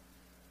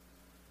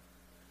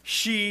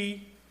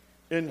 She,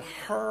 in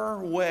her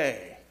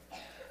way,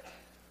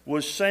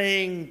 was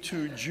saying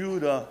to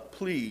Judah,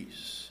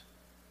 please,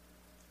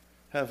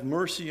 have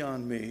mercy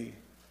on me.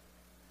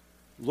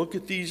 Look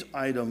at these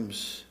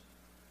items.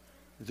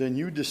 Then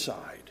you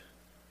decide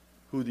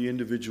who the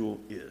individual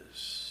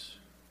is.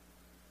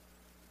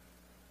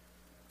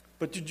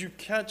 But did you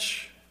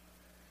catch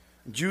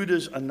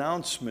Judah's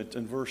announcement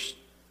in verse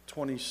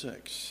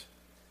 26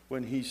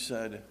 when he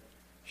said,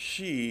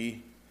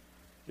 she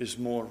is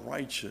more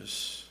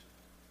righteous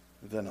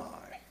than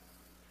I?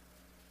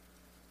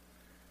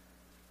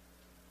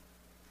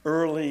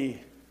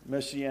 Early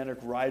Messianic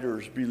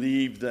writers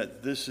believe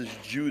that this is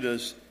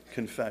Judah's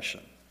confession.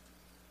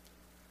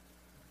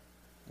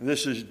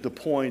 This is the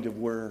point of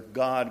where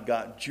God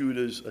got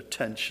Judah's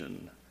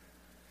attention.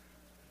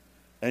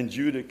 And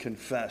Judah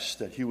confessed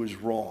that he was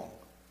wrong.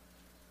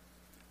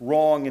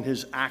 Wrong in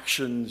his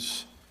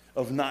actions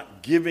of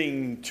not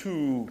giving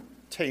to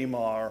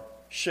Tamar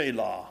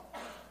Shelah.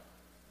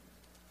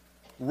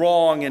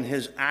 Wrong in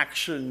his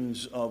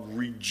actions of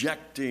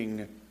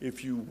rejecting,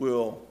 if you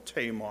will,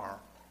 Tamar.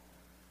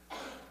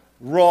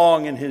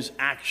 Wrong in his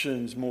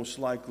actions, most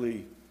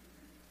likely,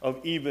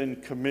 of even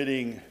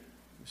committing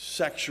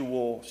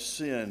sexual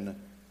sin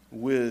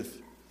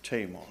with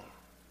Tamar.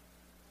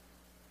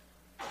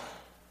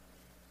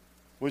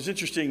 What's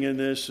interesting in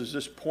this is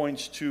this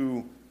points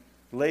to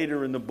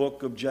later in the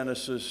book of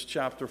Genesis,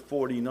 chapter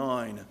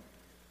 49,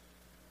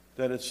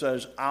 that it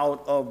says,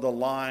 out of the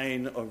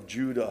line of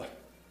Judah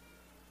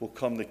will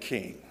come the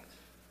king.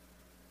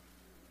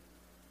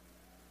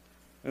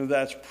 And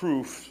that's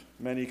proof,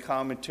 many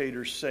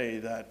commentators say,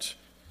 that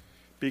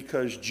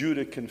because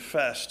Judah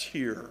confessed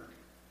here,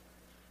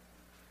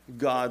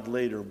 God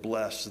later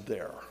blessed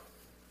there.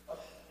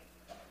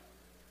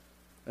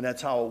 And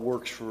that's how it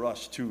works for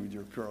us too,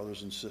 dear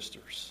brothers and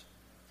sisters.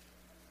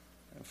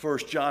 1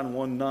 John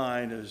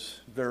 1:9 is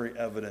very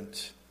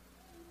evident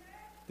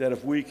that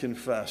if we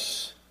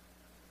confess,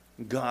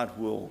 God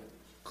will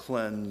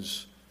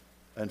cleanse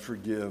and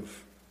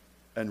forgive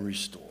and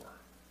restore.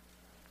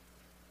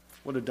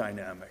 What a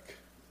dynamic.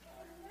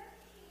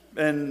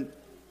 And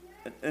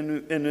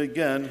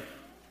again,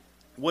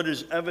 what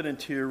is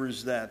evident here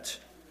is that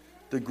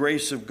the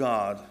grace of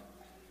God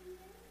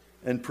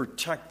and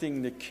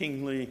protecting the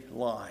kingly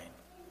line.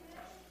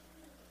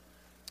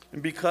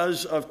 And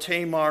because of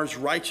Tamar's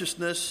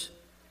righteousness,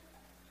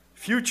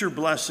 future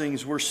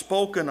blessings were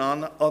spoken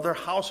on other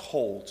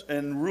households.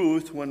 And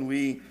Ruth, when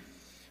we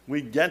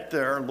get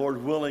there,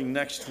 Lord willing,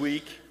 next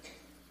week,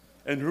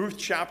 in Ruth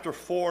chapter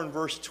 4 and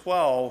verse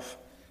 12,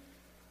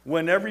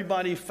 when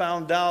everybody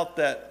found out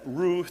that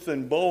Ruth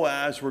and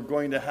Boaz were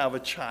going to have a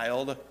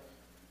child,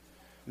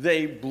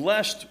 they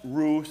blessed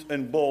Ruth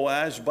and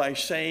Boaz by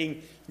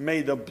saying,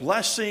 "May the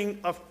blessing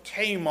of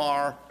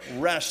Tamar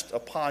rest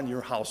upon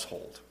your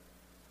household."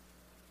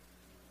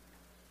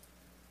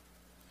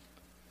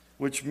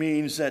 Which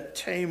means that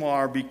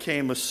Tamar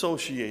became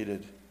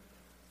associated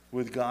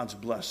with God's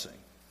blessing.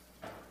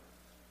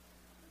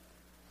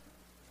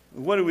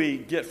 What do we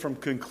get from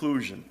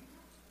conclusion?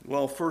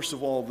 Well, first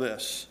of all,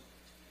 this.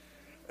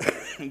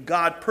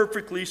 God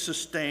perfectly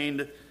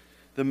sustained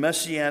the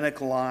Messianic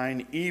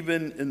line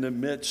even in the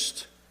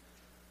midst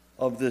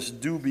of this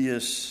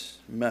dubious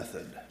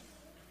method.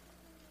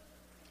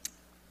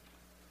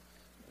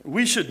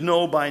 We should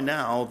know by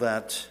now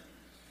that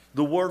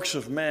the works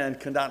of man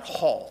cannot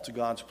halt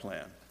God's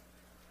plan.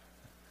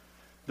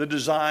 The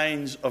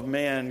designs of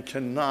man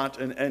cannot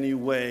in any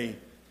way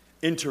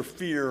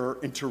interfere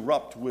or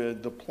interrupt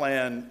with the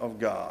plan of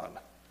God.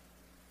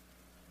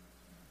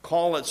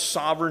 Call it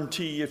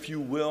sovereignty, if you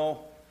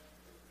will,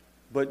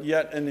 but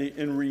yet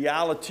in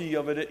reality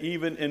of it,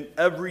 even in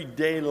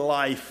everyday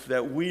life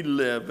that we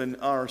live and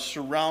are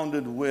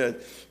surrounded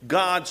with,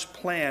 God's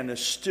plan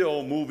is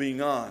still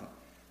moving on.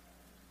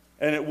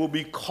 And it will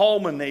be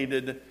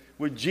culminated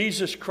with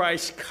Jesus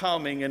Christ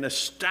coming and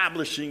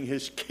establishing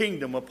his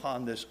kingdom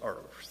upon this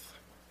earth.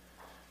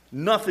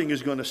 Nothing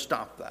is going to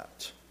stop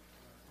that.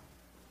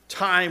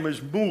 Time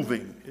is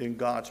moving in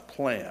God's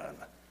plan.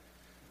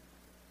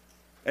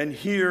 And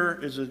here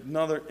is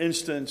another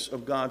instance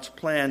of God's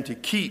plan to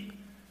keep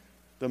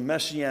the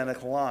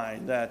Messianic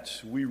line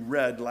that we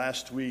read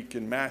last week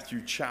in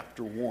Matthew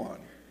chapter 1.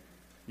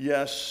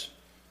 Yes,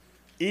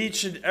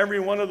 each and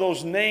every one of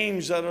those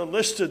names that are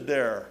listed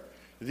there,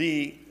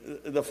 the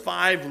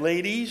 5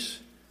 ladies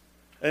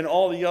and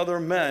all the other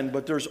men,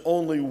 but there's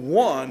only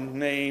one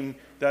name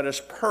that is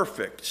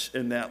perfect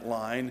in that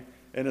line,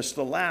 and it's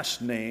the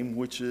last name,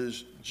 which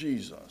is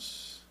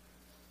Jesus.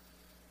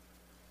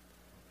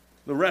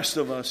 The rest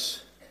of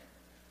us,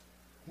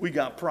 we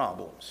got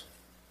problems.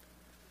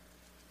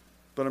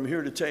 But I'm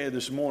here to tell you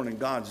this morning,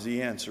 God's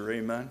the answer,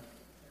 amen?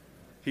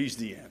 He's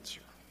the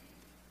answer.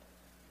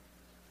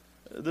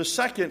 The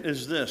second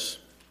is this.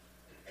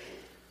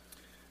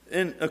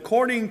 And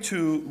according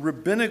to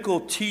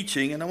rabbinical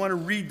teaching, and I want to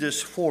read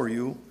this for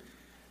you,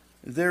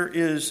 there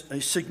is a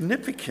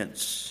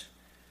significance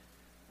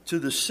to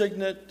the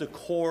signet, the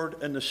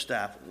cord, and the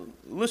staff.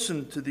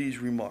 Listen to these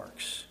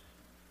remarks.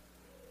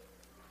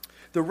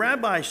 The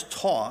rabbis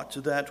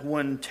taught that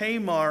when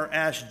Tamar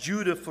asked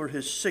Judah for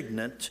his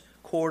signet,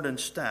 cord, and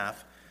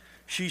staff,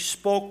 she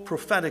spoke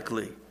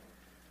prophetically.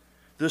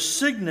 The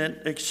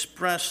signet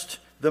expressed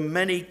the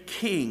many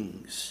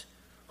kings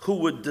who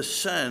would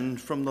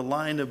descend from the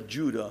line of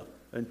Judah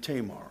and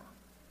Tamar.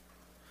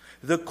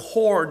 The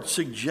cord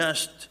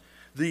suggests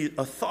the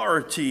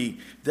authority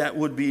that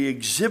would be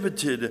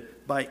exhibited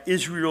by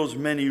Israel's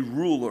many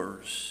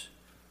rulers.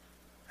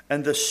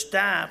 And the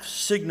staff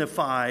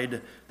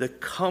signified the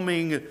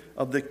coming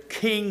of the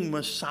King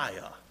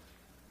Messiah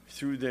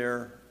through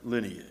their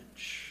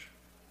lineage.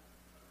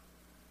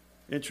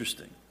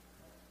 Interesting.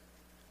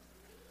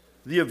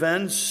 The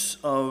events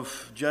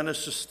of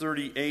Genesis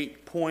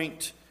 38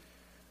 point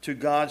to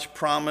God's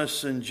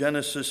promise in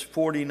Genesis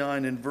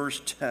 49 and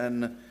verse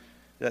 10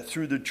 that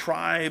through the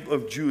tribe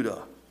of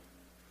Judah,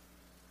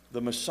 the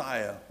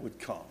Messiah would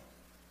come.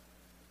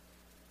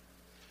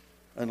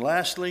 And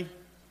lastly,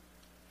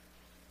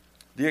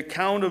 the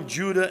account of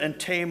Judah and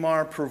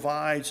Tamar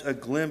provides a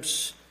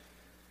glimpse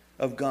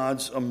of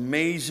God's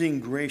amazing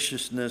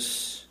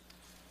graciousness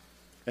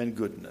and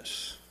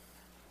goodness.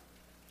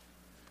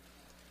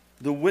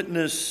 The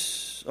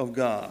witness of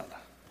God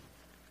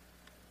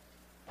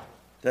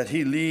that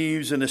he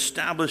leaves and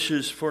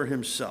establishes for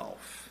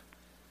himself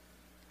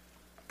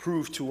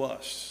prove to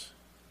us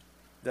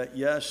that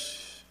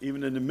yes,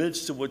 even in the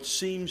midst of what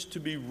seems to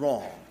be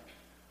wrong,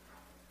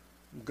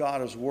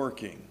 God is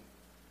working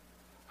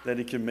that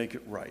he can make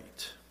it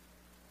right.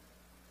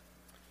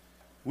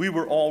 We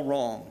were all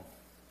wrong.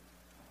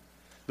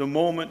 The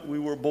moment we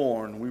were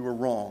born, we were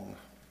wrong.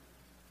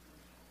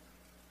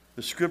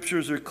 The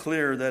scriptures are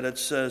clear that it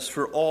says,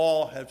 "For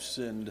all have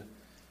sinned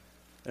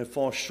and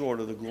fall short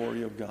of the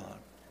glory of God."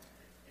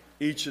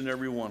 Each and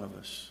every one of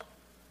us.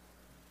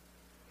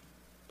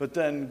 But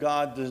then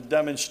God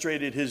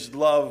demonstrated his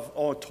love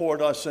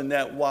toward us in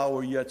that while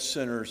we're yet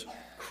sinners,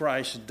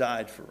 Christ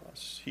died for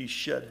us. He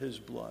shed his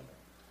blood.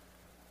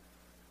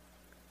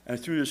 And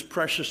through his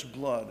precious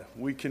blood,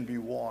 we can be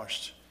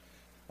washed.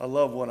 I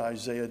love what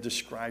Isaiah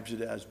describes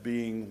it as,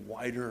 being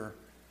whiter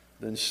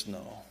than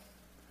snow.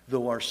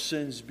 Though our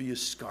sins be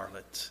as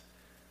scarlet,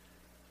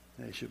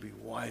 they should be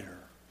whiter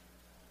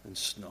than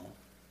snow.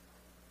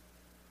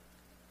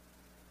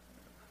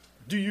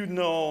 Do you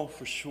know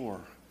for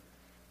sure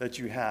that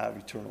you have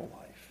eternal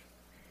life?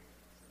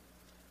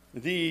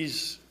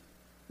 These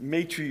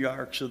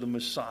matriarchs of the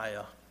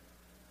Messiah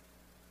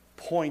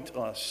point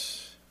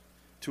us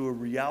to a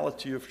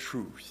reality of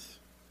truth.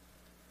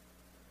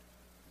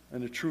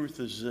 And the truth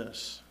is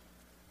this,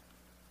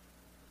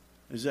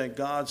 is that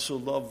God so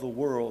loved the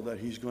world that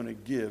he's going to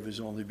give his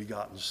only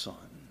begotten Son,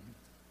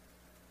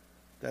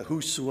 that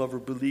whosoever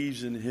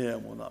believes in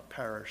him will not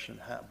perish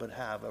but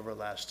have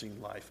everlasting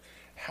life.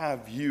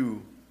 Have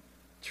you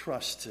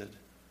trusted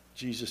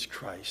Jesus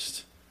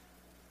Christ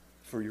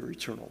for your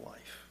eternal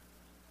life?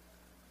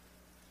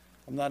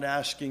 I'm not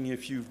asking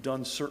if you've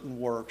done certain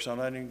works.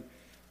 I'm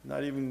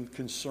not even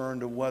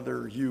concerned of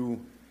whether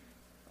you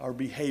are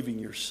behaving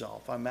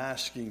yourself. I'm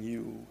asking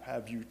you,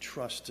 have you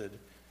trusted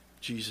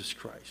Jesus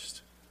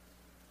Christ?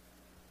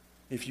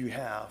 If you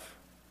have,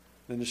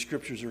 then the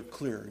scriptures are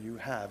clear. You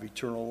have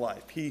eternal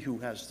life. He who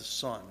has the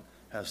Son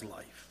has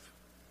life.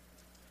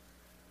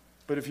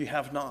 But if you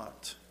have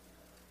not,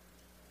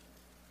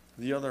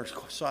 the other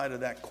side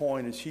of that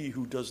coin is he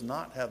who does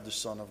not have the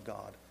Son of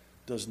God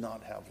does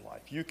not have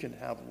life. You can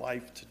have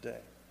life today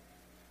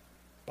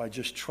by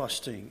just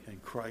trusting in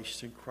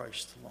Christ and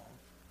Christ alone.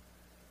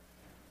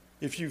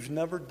 If you've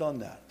never done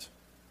that,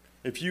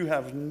 if you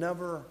have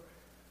never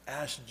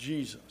asked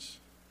Jesus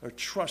or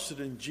trusted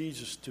in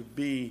Jesus to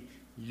be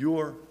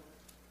your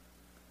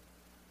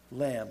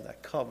lamb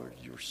that covered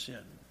your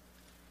sin,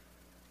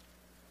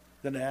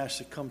 then I ask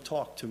you to come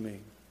talk to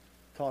me.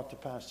 Talk to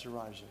Pastor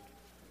Isaac.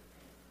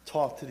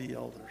 Talk to the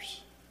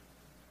elders.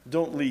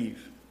 Don't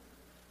leave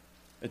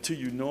until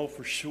you know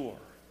for sure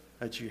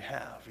that you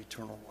have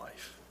eternal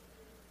life.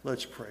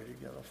 Let's pray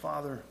together.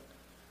 Father,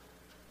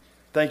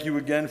 thank you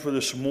again for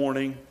this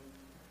morning.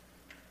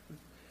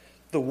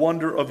 The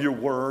wonder of your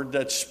word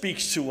that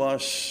speaks to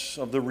us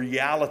of the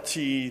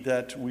reality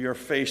that we are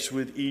faced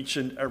with each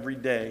and every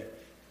day.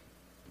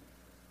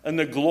 And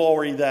the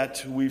glory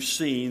that we've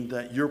seen,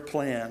 that your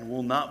plan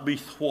will not be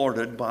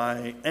thwarted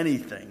by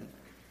anything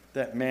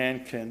that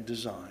man can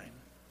design.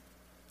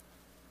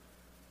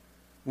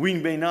 We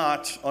may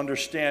not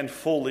understand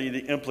fully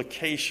the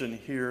implication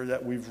here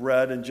that we've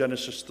read in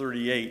Genesis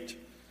 38,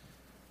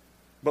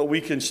 but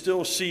we can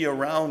still see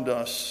around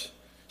us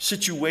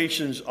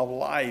situations of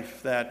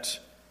life that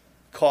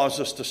cause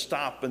us to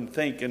stop and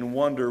think and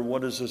wonder,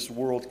 what is this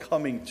world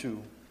coming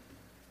to?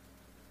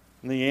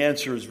 And the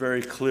answer is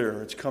very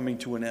clear. It's coming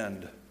to an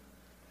end.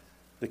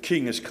 The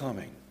King is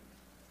coming.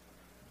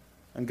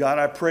 And God,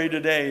 I pray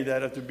today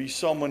that if there be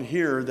someone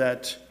here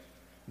that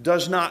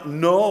does not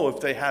know if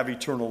they have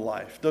eternal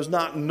life, does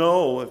not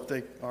know if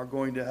they are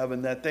going to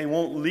heaven, that they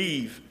won't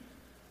leave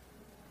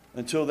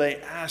until they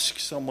ask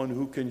someone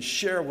who can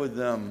share with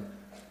them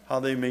how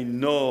they may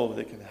know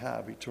they can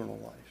have eternal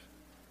life.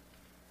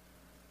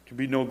 There can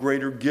be no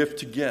greater gift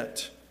to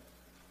get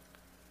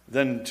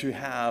than to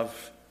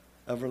have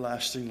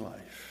everlasting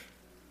life.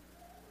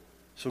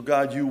 So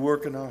God, you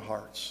work in our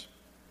hearts,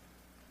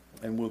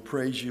 and we'll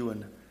praise you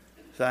and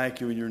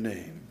thank you in your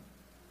name.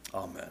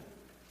 Amen.